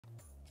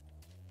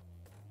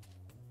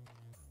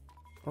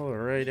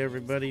Alright,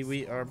 everybody,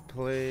 we are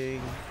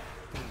playing.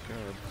 Oh,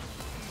 God.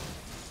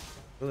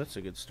 Well, that's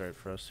a good start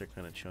for us. They're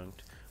kind of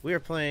chunked. We are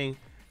playing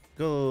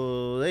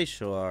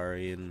GLACIAL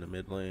AHRI in the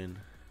mid lane.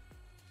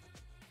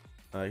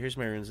 Here's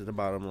my runes at the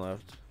bottom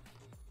left.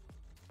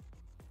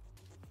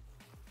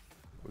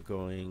 We're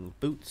going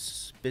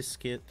Boots,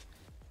 Biscuit,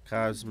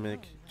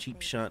 Cosmic,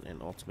 Cheap Shot,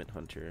 and Ultimate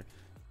Hunter.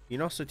 You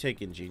can also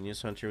take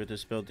Ingenious Hunter with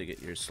this build to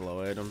get your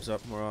slow items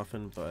up more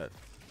often, but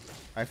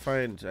I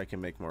find I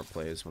can make more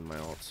plays when my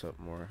ult's up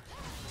more.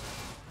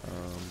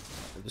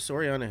 This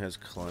Orianna has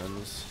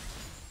Cleanse,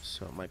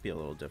 so it might be a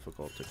little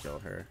difficult to kill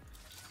her.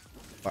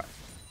 But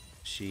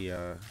she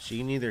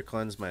can either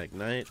cleanse my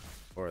Ignite,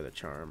 or the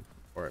Charm,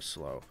 or a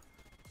slow.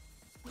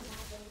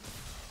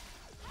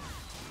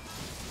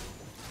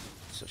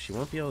 So she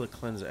won't be able to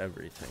cleanse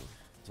everything,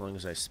 as long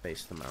as I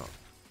space them out.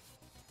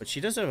 But she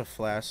does have a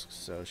Flask,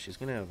 so she's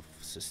gonna have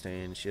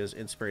Sustain. She has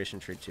Inspiration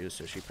Tree too,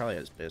 so she probably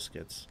has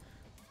Biscuits.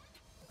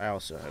 I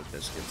also have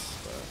Biscuits,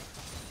 but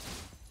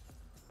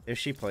if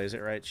she plays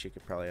it right, she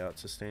could probably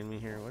out-sustain me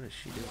here. What is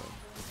she doing?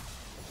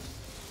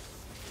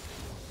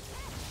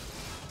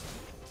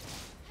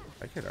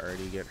 I could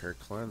already get her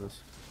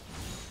cleanse.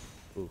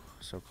 Ooh,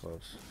 so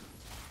close.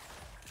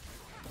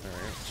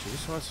 Alright, she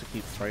just wants to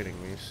keep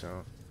fighting me,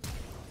 so...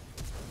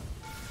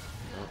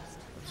 Oh,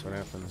 that's what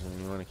happens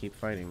when you want to keep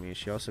fighting me.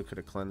 She also could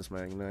have cleansed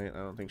my Ignite. I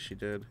don't think she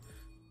did.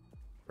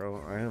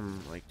 Bro, I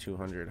am like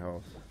 200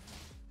 health.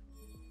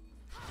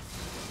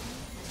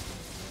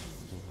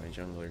 My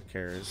jungler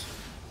cares.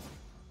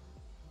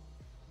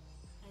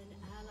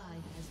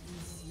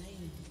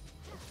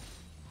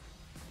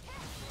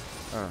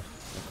 Ah,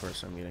 of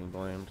course I'm getting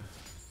blamed.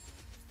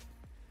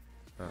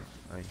 Oh,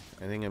 I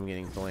think I'm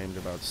getting blamed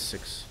about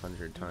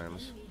 600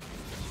 times.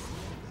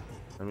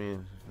 I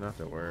mean, not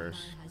the worst.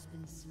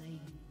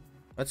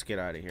 Let's get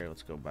out of here.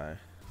 Let's go by.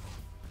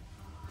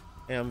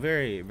 Yeah, I'm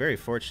very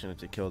fortunate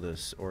to kill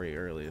this Ori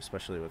early,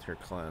 especially with her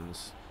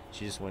cleanse.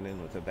 She just went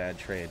in with a bad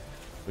trade.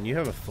 When you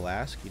have a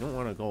Flask, you don't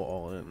want to go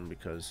all in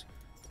because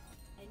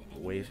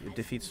it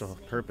defeats the whole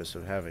purpose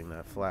of having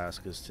that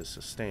Flask is to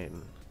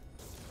sustain.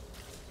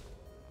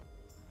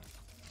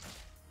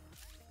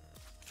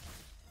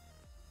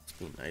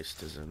 Be nice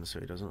to Zen so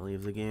he doesn't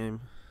leave the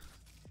game.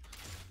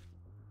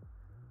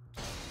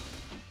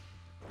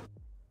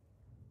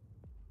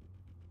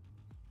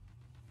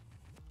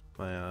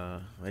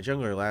 My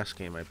jungler last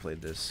game I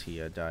played this, he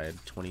died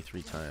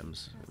 23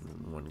 times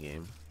in one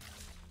game.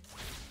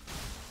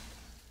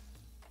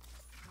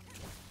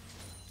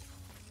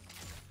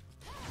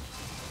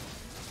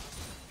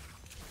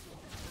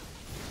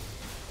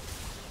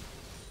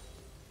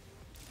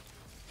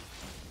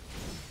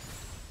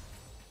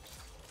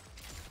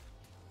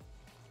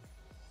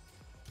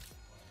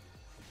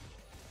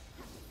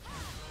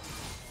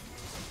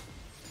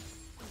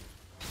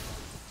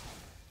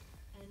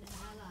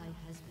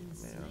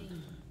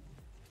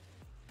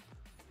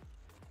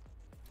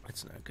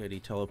 That's not good. He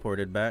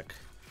teleported back.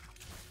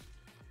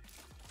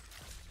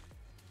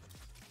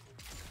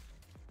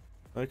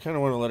 I kind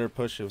of want to let her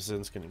push if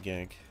Zen's gonna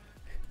gank.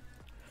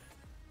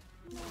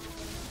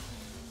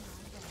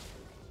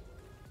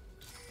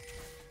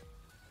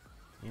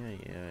 Yeah,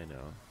 I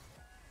know.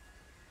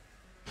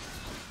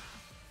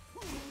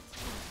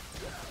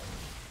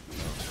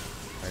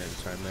 I didn't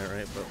time that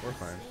right, but we're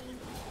fine.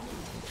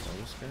 Kill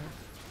this guy?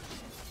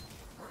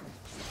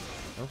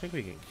 I don't think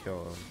we can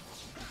kill him.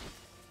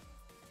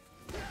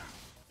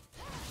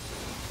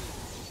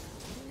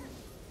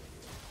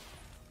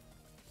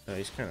 No,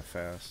 he's kind of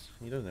fast.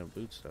 He doesn't have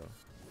boots, though.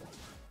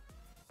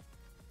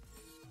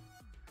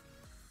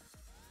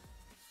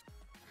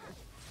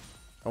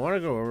 I want to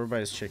go over by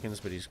his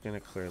chickens, but he's going to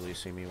clearly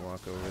see me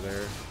walk over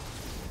there.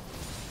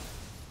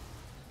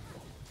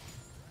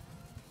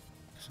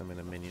 Because I'm in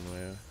a minion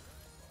wave.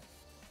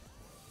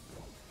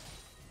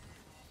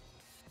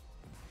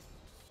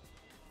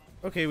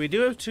 Okay, we do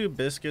have 2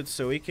 biscuits,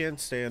 so we can't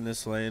stay in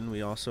this lane.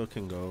 We also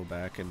can go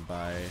back and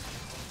buy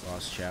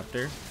Lost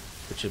Chapter,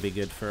 which will be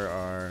good for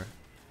our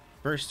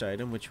first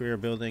item, which we are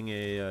building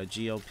a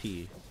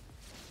GLP.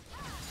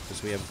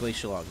 Because we have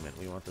Glacial Augment.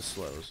 We want the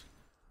slows.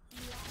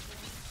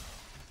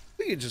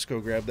 We can just go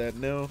grab that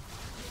now.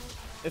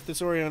 If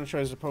this Orianna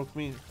tries to poke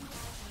me,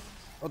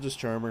 I'll just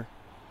charm her.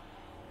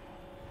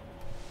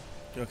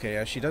 Okay,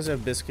 yeah, she does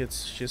have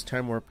biscuits. She has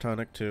Time Warp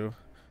Tonic too.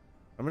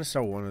 I'm gonna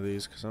sell one of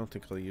these because I don't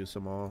think I'll use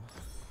them all.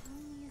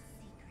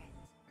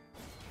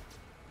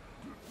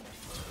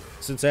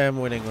 Since I am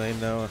winning lane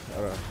though,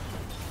 I don't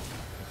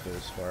go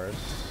as far as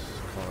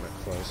calling it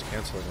close.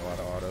 Canceling a lot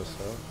of autos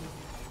though.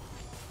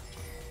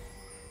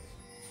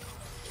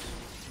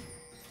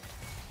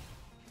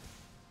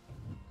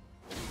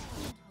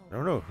 I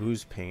don't know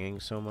who's pinging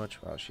so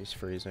much. Wow, she's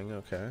freezing.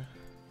 Okay.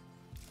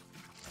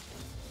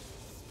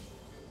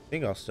 I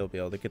think I'll still be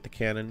able to get the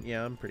cannon.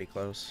 Yeah, I'm pretty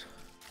close.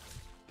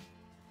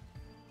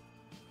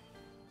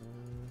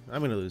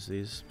 I'm gonna lose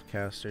these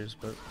casters,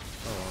 but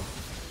oh well.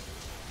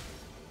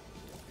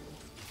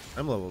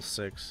 I'm level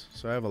 6,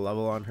 so I have a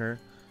level on her.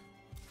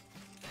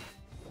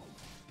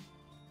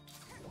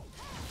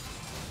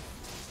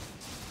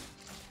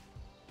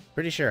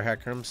 Pretty sure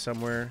Hecarim's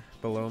somewhere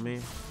below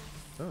me.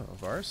 Oh,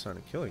 Varus on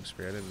a killing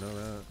spree. I didn't know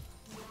that.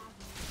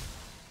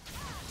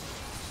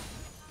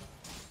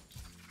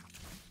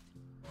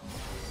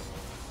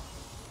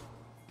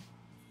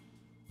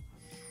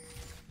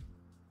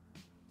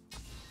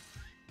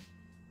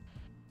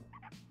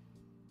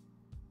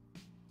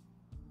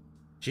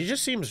 She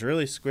just seems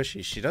really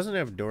squishy. She doesn't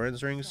have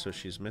Doran's rings, so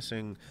she's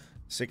missing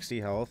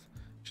 60 health.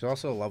 She's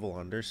also a level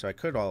under, so I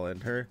could all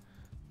end her.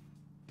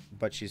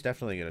 But she's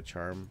definitely gonna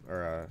charm,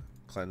 or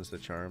cleanse the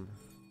charm.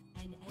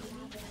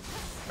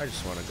 I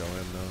just want to go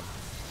in,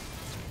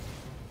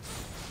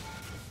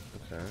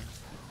 though. Okay.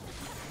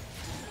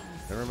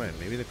 Never mind,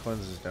 maybe the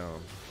cleanse is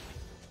down.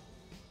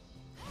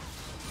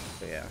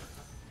 But yeah.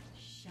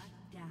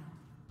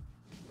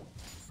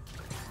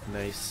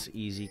 Nice,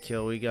 easy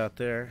kill we got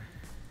there.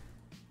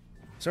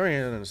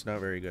 Oriana's not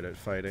very good at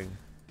fighting.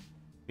 I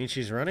mean,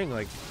 she's running,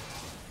 like,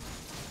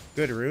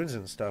 good runes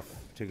and stuff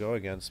to go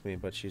against me,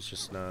 but she's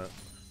just not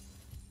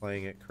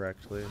playing it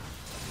correctly.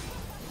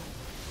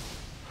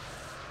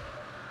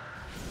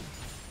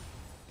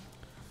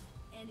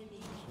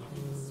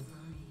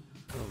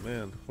 Oh,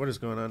 man. What is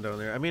going on down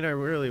there? I mean, I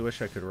really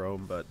wish I could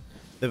roam, but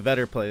the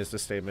better play is to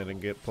stay mid and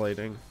get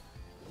plating.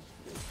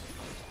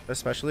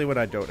 Especially when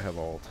I don't have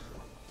ult.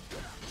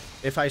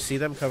 If I see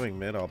them coming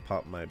mid, I'll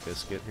pop my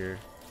biscuit here.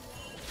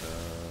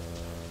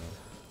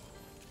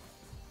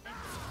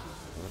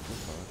 What the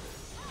fuck?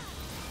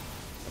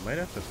 I might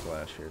have to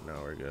flash here.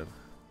 No, we're good.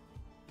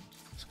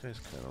 This guy's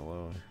kind of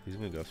low. He's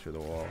gonna go through the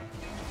wall.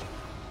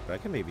 But I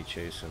can maybe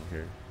chase him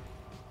here.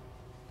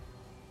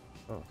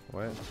 Oh,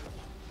 what?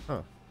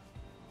 Huh.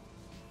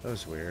 That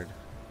was weird.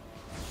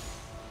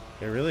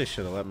 It really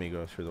should have let me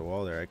go through the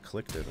wall there. I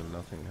clicked it and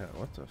nothing happened.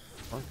 What the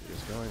fuck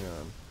is going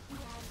on?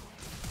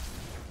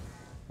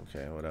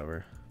 Okay,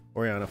 whatever.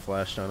 Oriana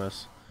flashed on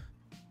us.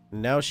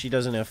 Now she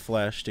doesn't have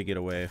flash to get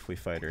away if we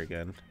fight her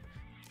again.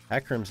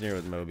 Hecarim's near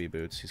with Moby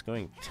Boots. He's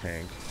going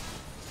tank.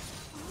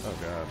 Oh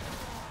god.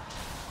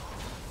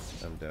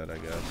 I'm dead, I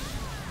guess.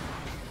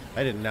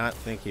 I did not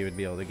think he would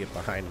be able to get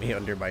behind me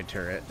under my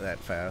turret that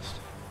fast.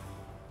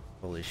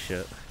 Holy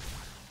shit.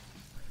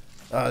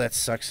 Oh, that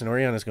sucks. And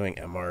Oriana's going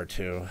MR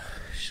too.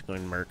 She's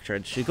going Merc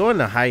Tread. She's going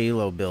the high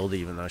elo build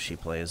even though she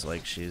plays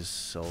like she's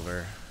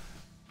silver.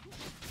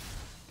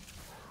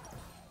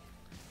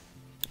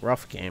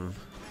 Rough game.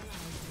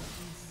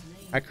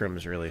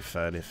 Hecarim's really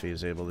fed if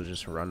he's able to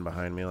just run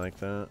behind me like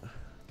that.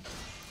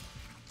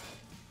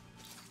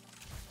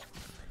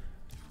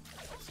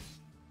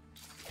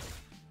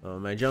 Oh,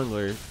 my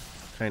jungler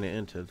kind of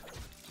inted.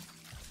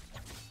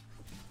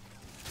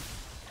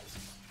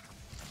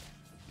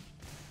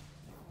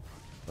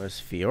 What's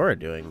Fiora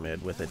doing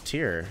mid with a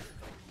tier?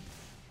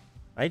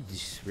 I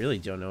just really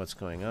don't know what's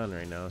going on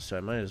right now, so I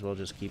might as well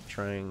just keep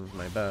trying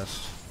my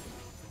best.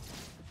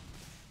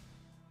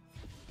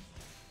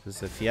 Because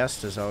the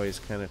Fiestas always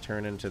kind of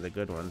turn into the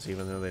good ones,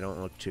 even though they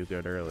don't look too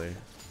good early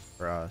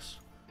for us.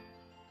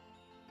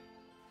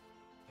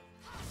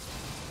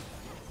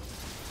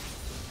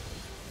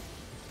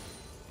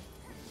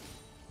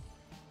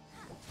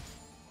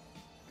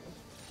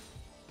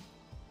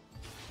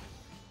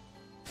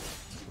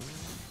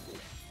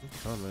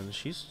 Oh man,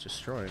 she's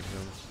destroying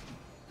him.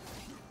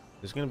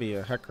 There's gonna be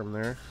a Hecarim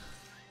there.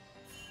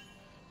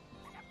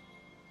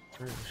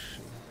 Where is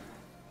she?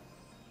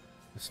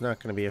 It's not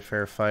going to be a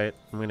fair fight.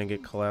 I'm going to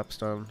get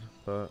collapsed on,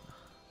 but...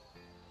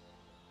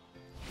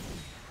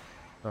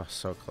 Oh,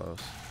 so close.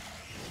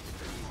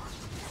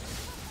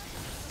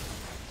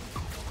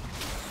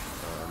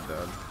 Oh, I'm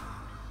dead.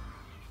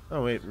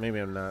 Oh, wait, maybe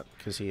I'm not,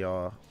 because he,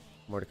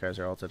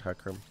 Mordekaiser ulted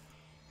Hecarim.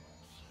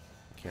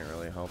 Can't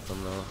really help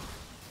him, though.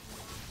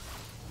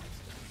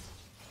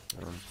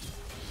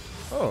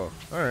 Oh,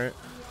 alright.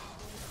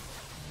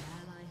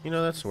 You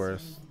know, that's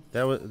worth.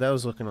 That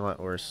was looking a lot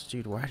worse.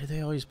 Dude, why do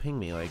they always ping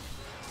me? Like,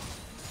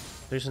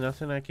 there's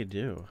nothing I could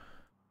do.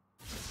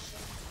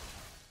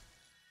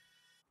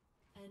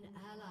 An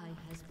ally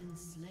has been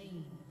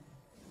slain.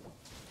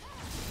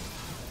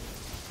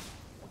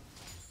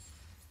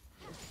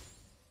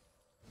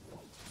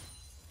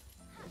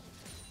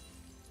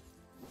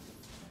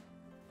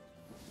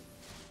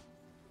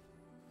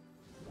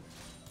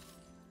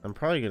 I'm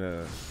probably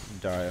gonna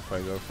die if I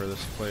go for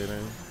this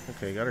plating.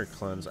 Okay, got her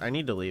cleanse. I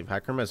need to leave.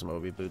 Hecarim has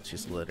Moby Boots.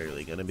 She's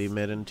literally gonna be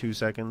mid in 2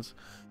 seconds.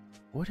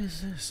 What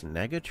is this?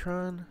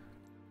 Negatron?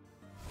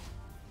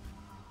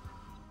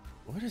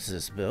 What is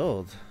this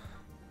build?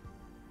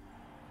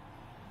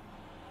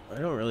 I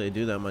don't really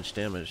do that much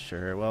damage to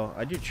her. Well,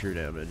 I do true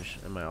damage,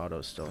 and my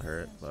autos still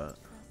hurt, but...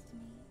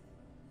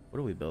 What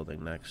are we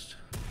building next?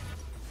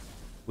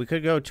 We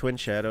could go Twin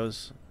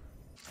Shadows.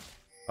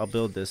 I'll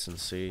build this and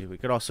see. We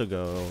could also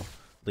go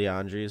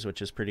Leandri's,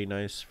 which is pretty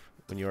nice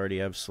when you already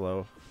have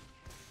slow.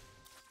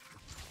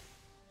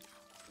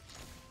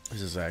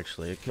 This is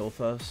actually a kill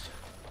fest.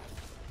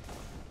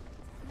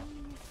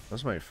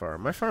 That's my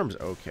farm. My farm's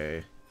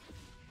okay,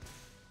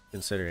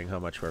 considering how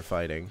much we're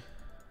fighting.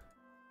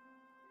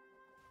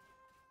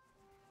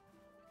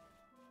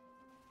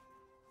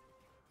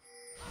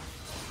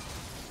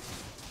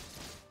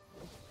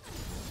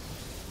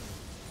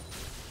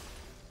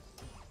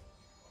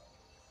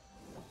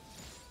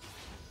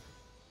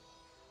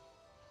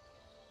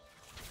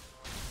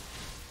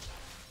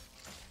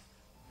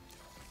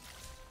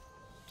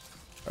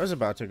 I was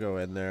about to go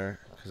in there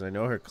because I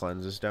know her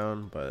cleanse is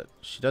down, but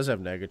she does have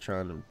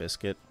Negatron and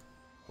Biscuit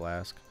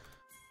Flask,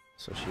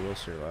 so she will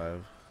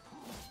survive.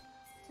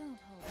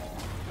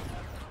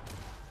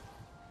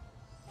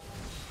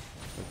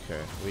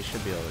 Okay, we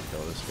should be able to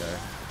kill this guy.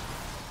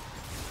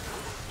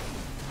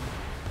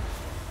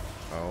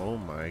 Oh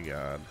my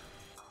god.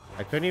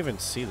 I couldn't even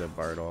see the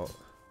Bard ult.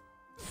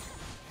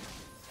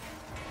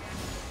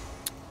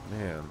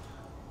 Man.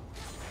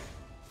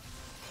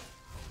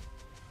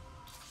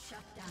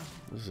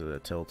 This is a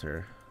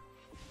tilter.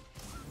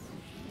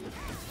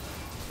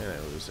 And I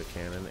lose a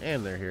cannon,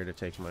 and they're here to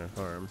take my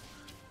farm.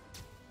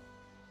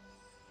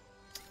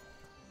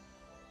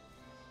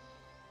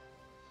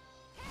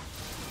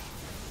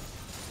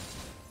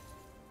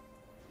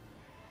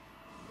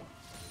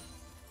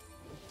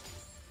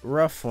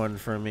 Rough one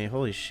for me.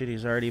 Holy shit,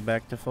 he's already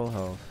back to full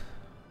health.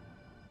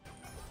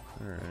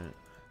 Alright.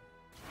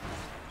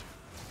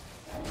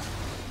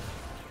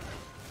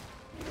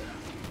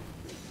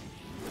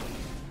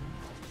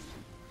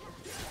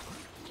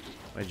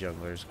 My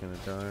jungler's gonna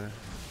die.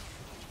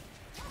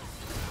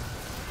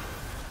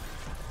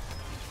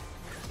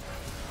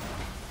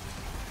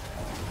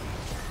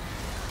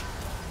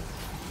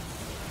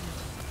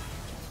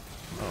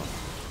 Oh,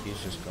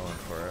 he's just going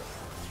for it.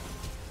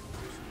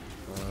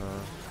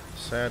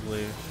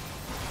 Sadly,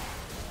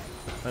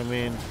 I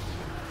mean,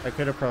 I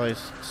could have probably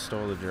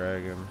stole the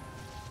dragon,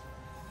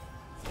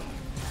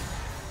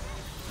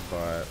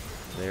 but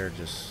they're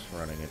just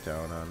running it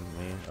down on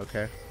me.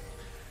 Okay.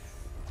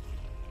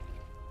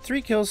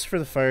 3 kills for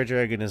the fire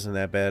dragon isn't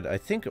that bad. I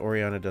think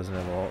Orianna doesn't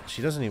have ult.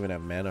 She doesn't even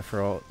have mana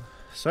for ult,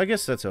 so I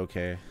guess that's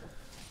okay.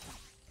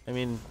 I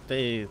mean,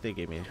 they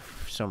gave me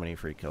so many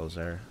free kills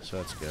there, so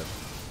that's good.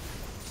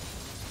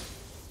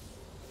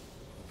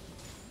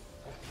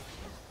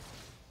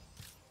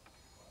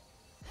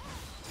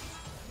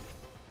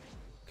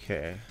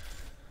 Okay.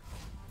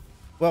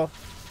 Well,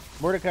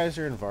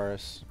 Mordekaiser and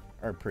Varus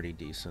are pretty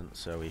decent,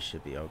 so we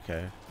should be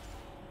okay.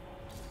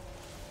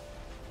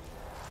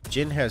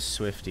 Jhin has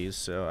Swifties,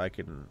 so I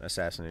can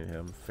assassinate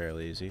him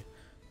fairly easy.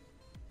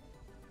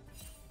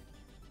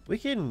 We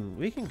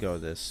can go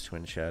this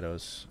Twin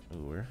Shadows.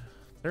 Ooh, we're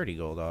 30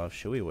 gold off.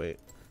 Should we wait?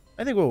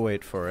 I think we'll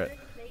wait for it.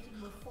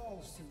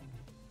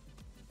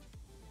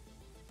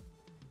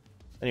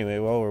 Anyway,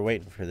 while we're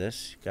waiting for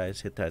this,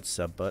 guys, hit that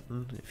sub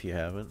button if you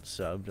haven't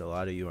subbed. A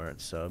lot of you aren't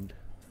subbed.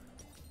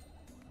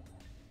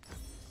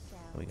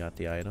 We got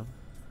the item.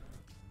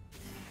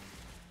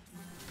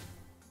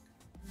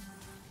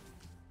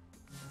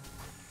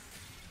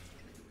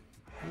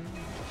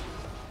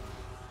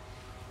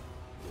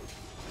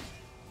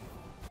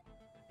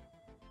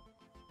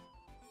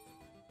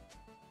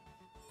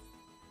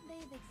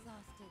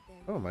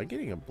 Oh, am I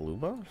getting a blue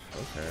buff?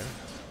 Okay.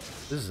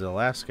 This is the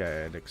last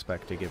guy I'd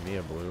expect to give me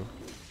a blue.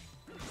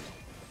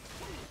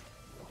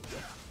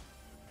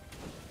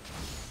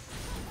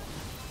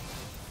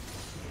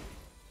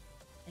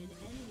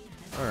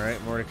 Alright,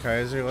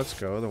 Mordekaiser, let's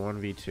go. The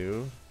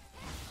 1v2.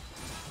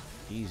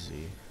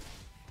 Easy.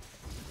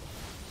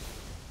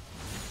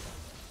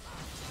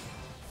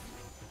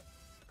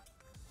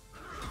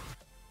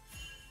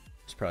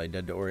 He's probably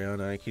dead to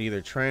Orianna. I can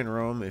either try and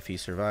roam. If he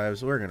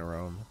survives, we're gonna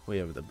roam. We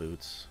have the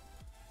boots.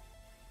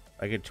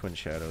 I get Twin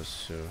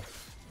Shadows too.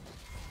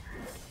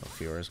 Oh,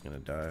 Fiora's gonna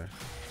die.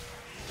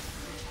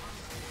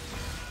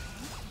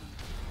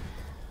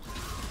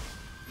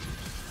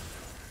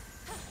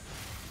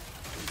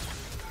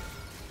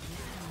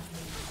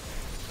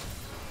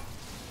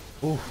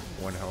 Ooh,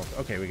 1 health.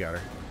 Okay, we got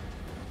her.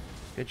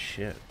 Good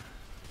shit.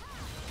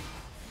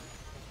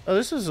 Oh,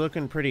 this is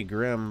looking pretty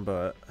grim,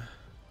 but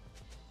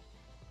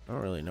I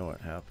don't really know what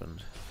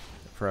happened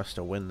for us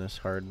to win this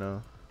hard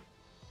now.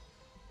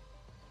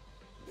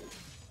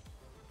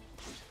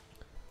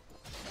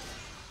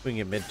 We can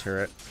get mid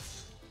turret.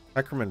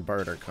 Hecarim and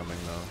Bard are coming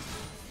though.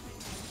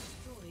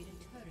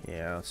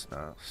 Yeah, let's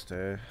not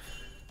stay.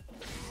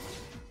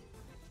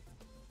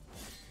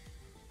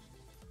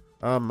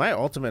 My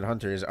ultimate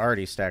hunter is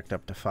already stacked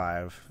up to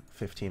 5,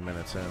 15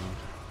 minutes in.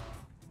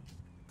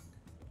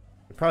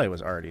 It probably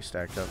was already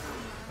stacked up.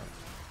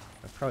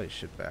 I probably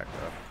should back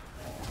up.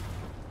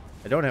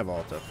 I don't have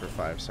ult up for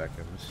 5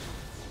 seconds.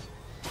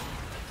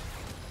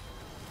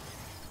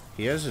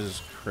 He has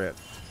his crit.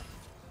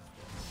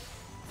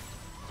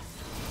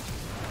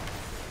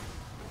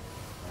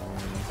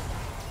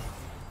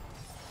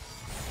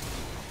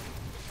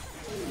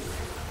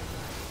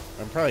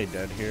 I'm probably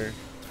dead here.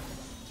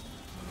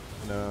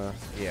 No,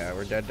 yeah,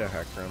 we're dead to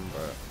Hecarim,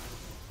 but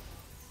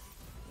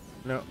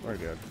no, we're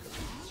good.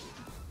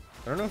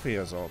 I don't know if he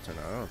has ult or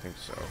not. I don't think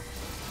so.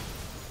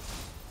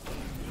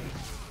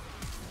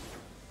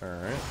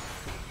 Alright.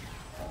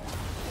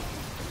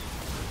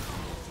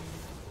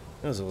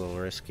 That was a little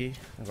risky.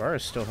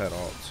 Varus still had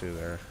ult too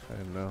there. I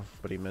didn't know,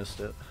 but he missed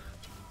it.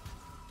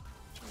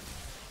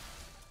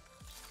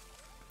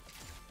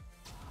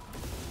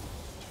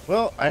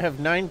 Well, I have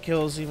 9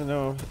 kills, even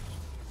though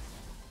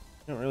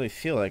I don't really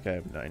feel like I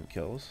have 9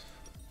 kills.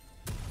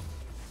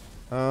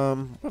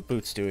 What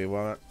boots do we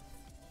want?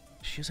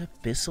 She has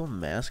Abyssal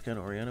Mask on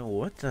Oriana.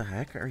 What the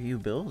heck are you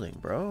building,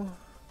 bro?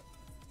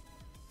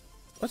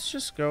 Let's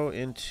just go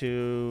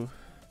into...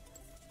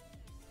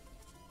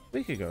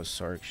 We could go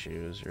Sark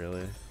Shoes,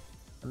 really.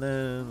 And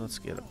then let's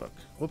get a book.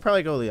 We'll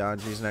probably go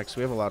Leandri's next.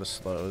 We have a lot of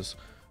slows.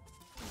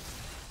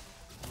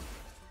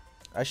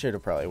 I should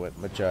have probably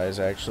went Magi's,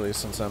 actually,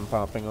 since I'm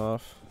popping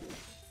off.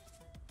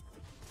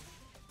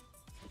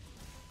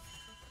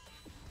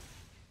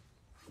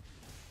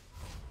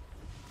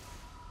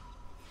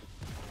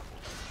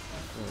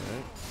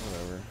 Alright,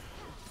 whatever.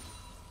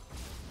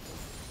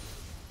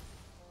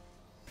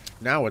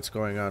 Now what's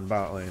going on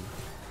bot lane?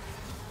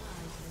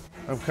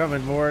 I'm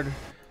coming, Mord.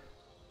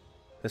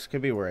 This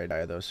could be where I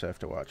die, though, so I have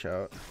to watch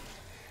out.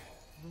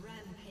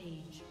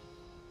 Rampage.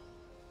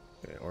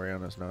 Okay,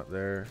 Oriana's not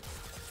there.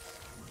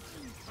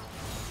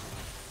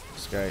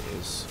 This guy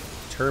is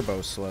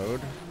turbo slowed.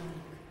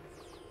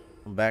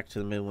 Back to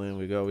the mid lane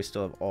we go. We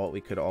still have all...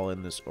 We could all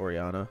in this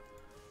Oriana.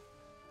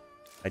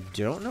 I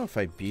don't know if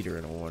I beat her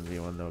in a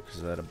 1v1, though,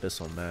 because of that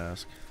Abyssal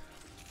Mask.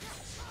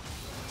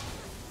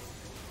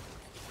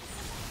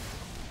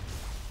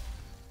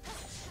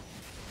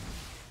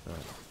 Oh,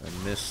 I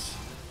missed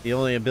the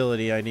only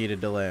ability I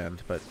needed to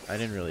land, but I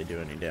didn't really do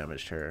any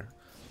damage to her.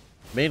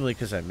 Mainly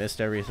because I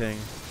missed everything,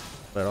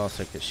 but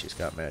also because she's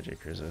got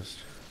magic resist.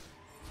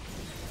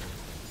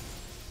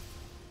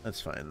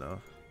 That's fine, though.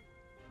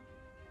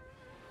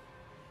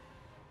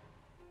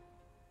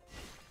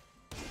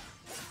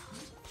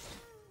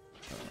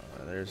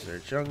 There's their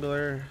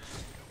jungler.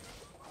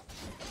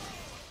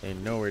 They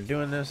know we're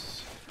doing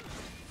this.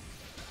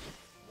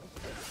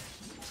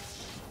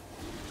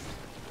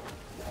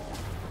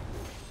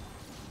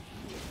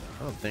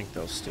 I don't think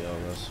they'll steal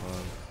this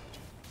one.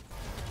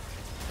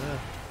 Yeah,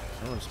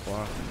 no one's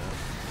blocking it.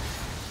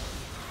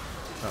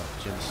 Oh,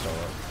 Jin stole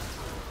it.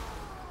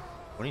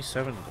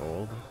 27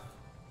 gold.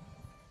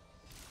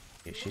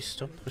 Yeah, she's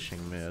still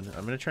pushing mid.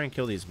 I'm gonna try and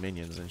kill these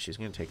minions, and she's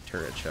gonna take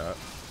turret shot.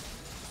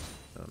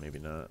 Oh, maybe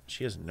not.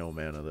 She has no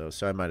mana though,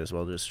 so I might as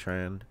well just try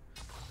and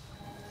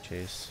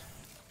chase.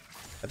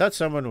 I thought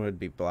someone would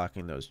be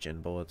blocking those Jin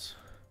bullets.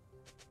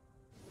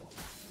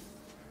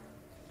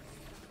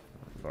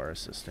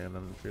 Varus is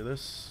standing through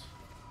this.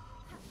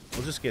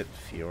 We'll just get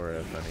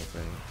Fiora if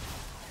anything.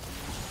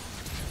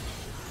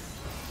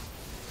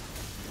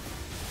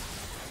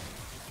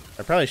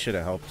 I probably should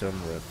have helped him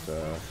with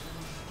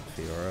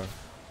Fiora.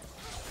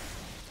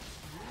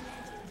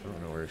 I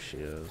don't know where she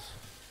is.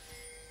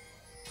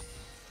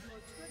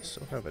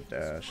 Still have a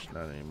dash,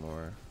 not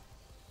anymore.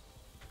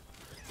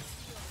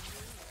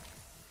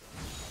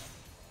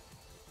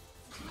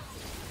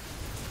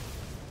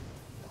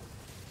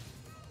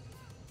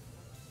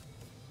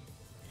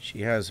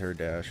 She has her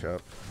dash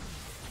up.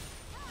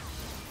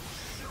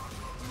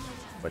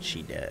 But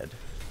she dead.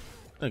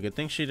 A good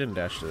thing she didn't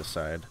dash to the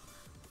side.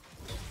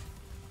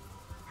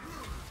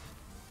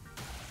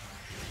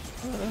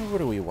 What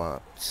do we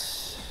want?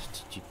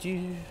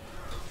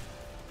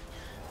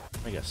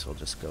 I guess we'll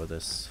just go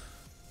this.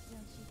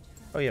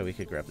 Oh yeah, we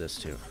could grab this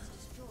too.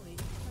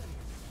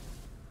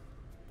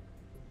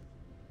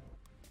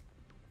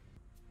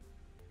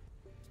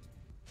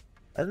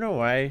 I don't know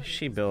why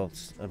she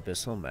built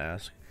Abyssal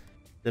Mask.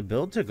 The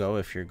build to go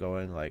if you're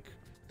going like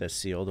the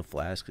Seal, the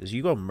Flask, is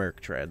you go Merc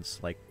Treads.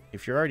 Like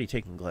if you're already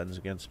taking Cleanse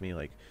against me,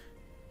 like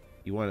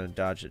you want to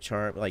dodge the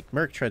charm. Like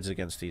Merc Treads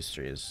against these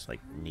three is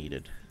like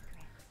needed.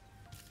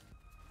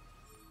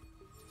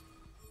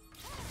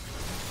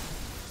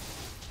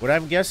 What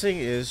I'm guessing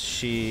is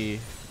she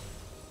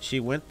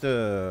went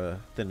the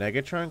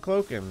Negatron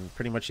cloak, and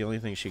pretty much the only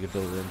thing she could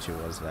build it into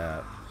was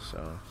that.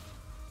 So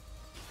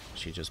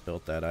she just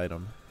built that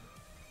item.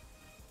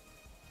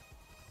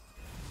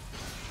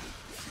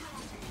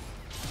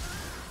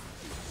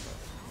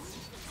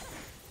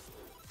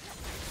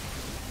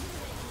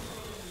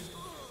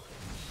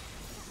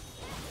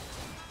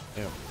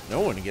 Yeah,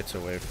 no one gets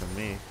away from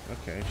me.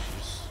 Okay,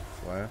 she's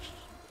flashed.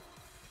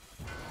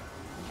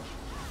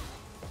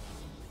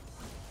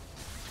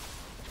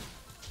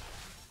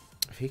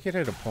 If he could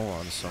hit a pull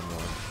on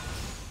someone.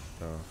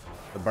 Oh,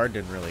 the bard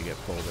didn't really get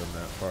pulled in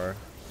that far.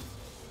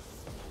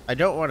 I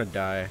don't want to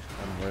die.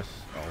 I'm worth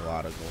a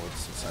lot of gold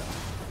since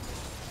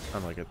I'm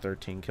on like a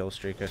 13 kill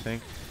streak, I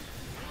think.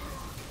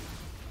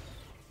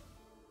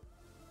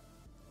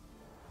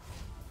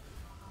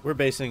 We're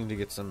basing to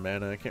get some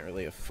mana. I can't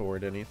really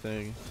afford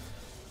anything.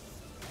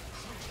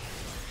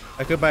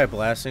 I could buy a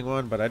blasting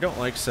one, but I don't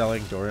like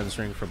selling Doran's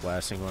ring for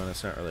blasting one.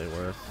 It's not really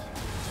worth.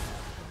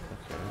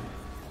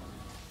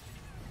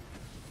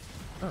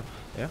 Okay. Oh,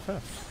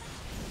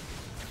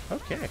 FF.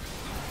 Okay.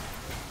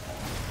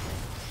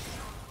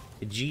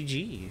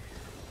 GG.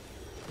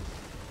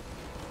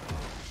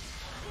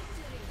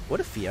 What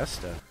a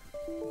fiesta.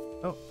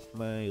 Oh,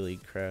 my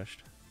league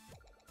crashed.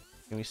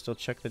 Can we still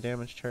check the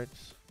damage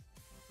charts?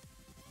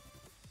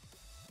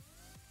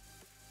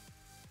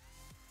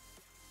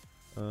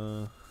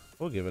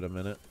 We'll give it a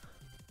minute.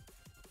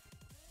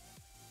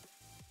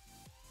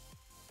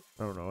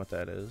 I don't know what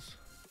that is.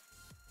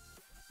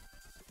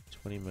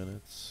 20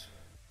 minutes.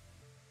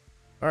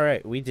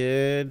 Alright, we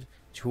did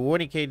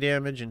 20k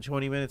damage in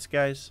 20 minutes,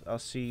 guys. I'll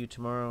see you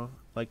tomorrow.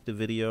 Like the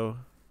video.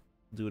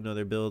 Do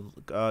another build.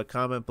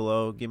 Comment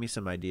below. Give me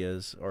some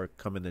ideas. Or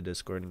come in the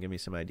Discord and give me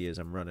some ideas.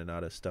 I'm running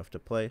out of stuff to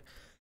play.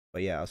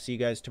 But yeah, I'll see you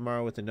guys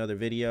tomorrow with another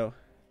video.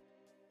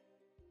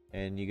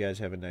 And you guys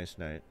have a nice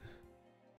night.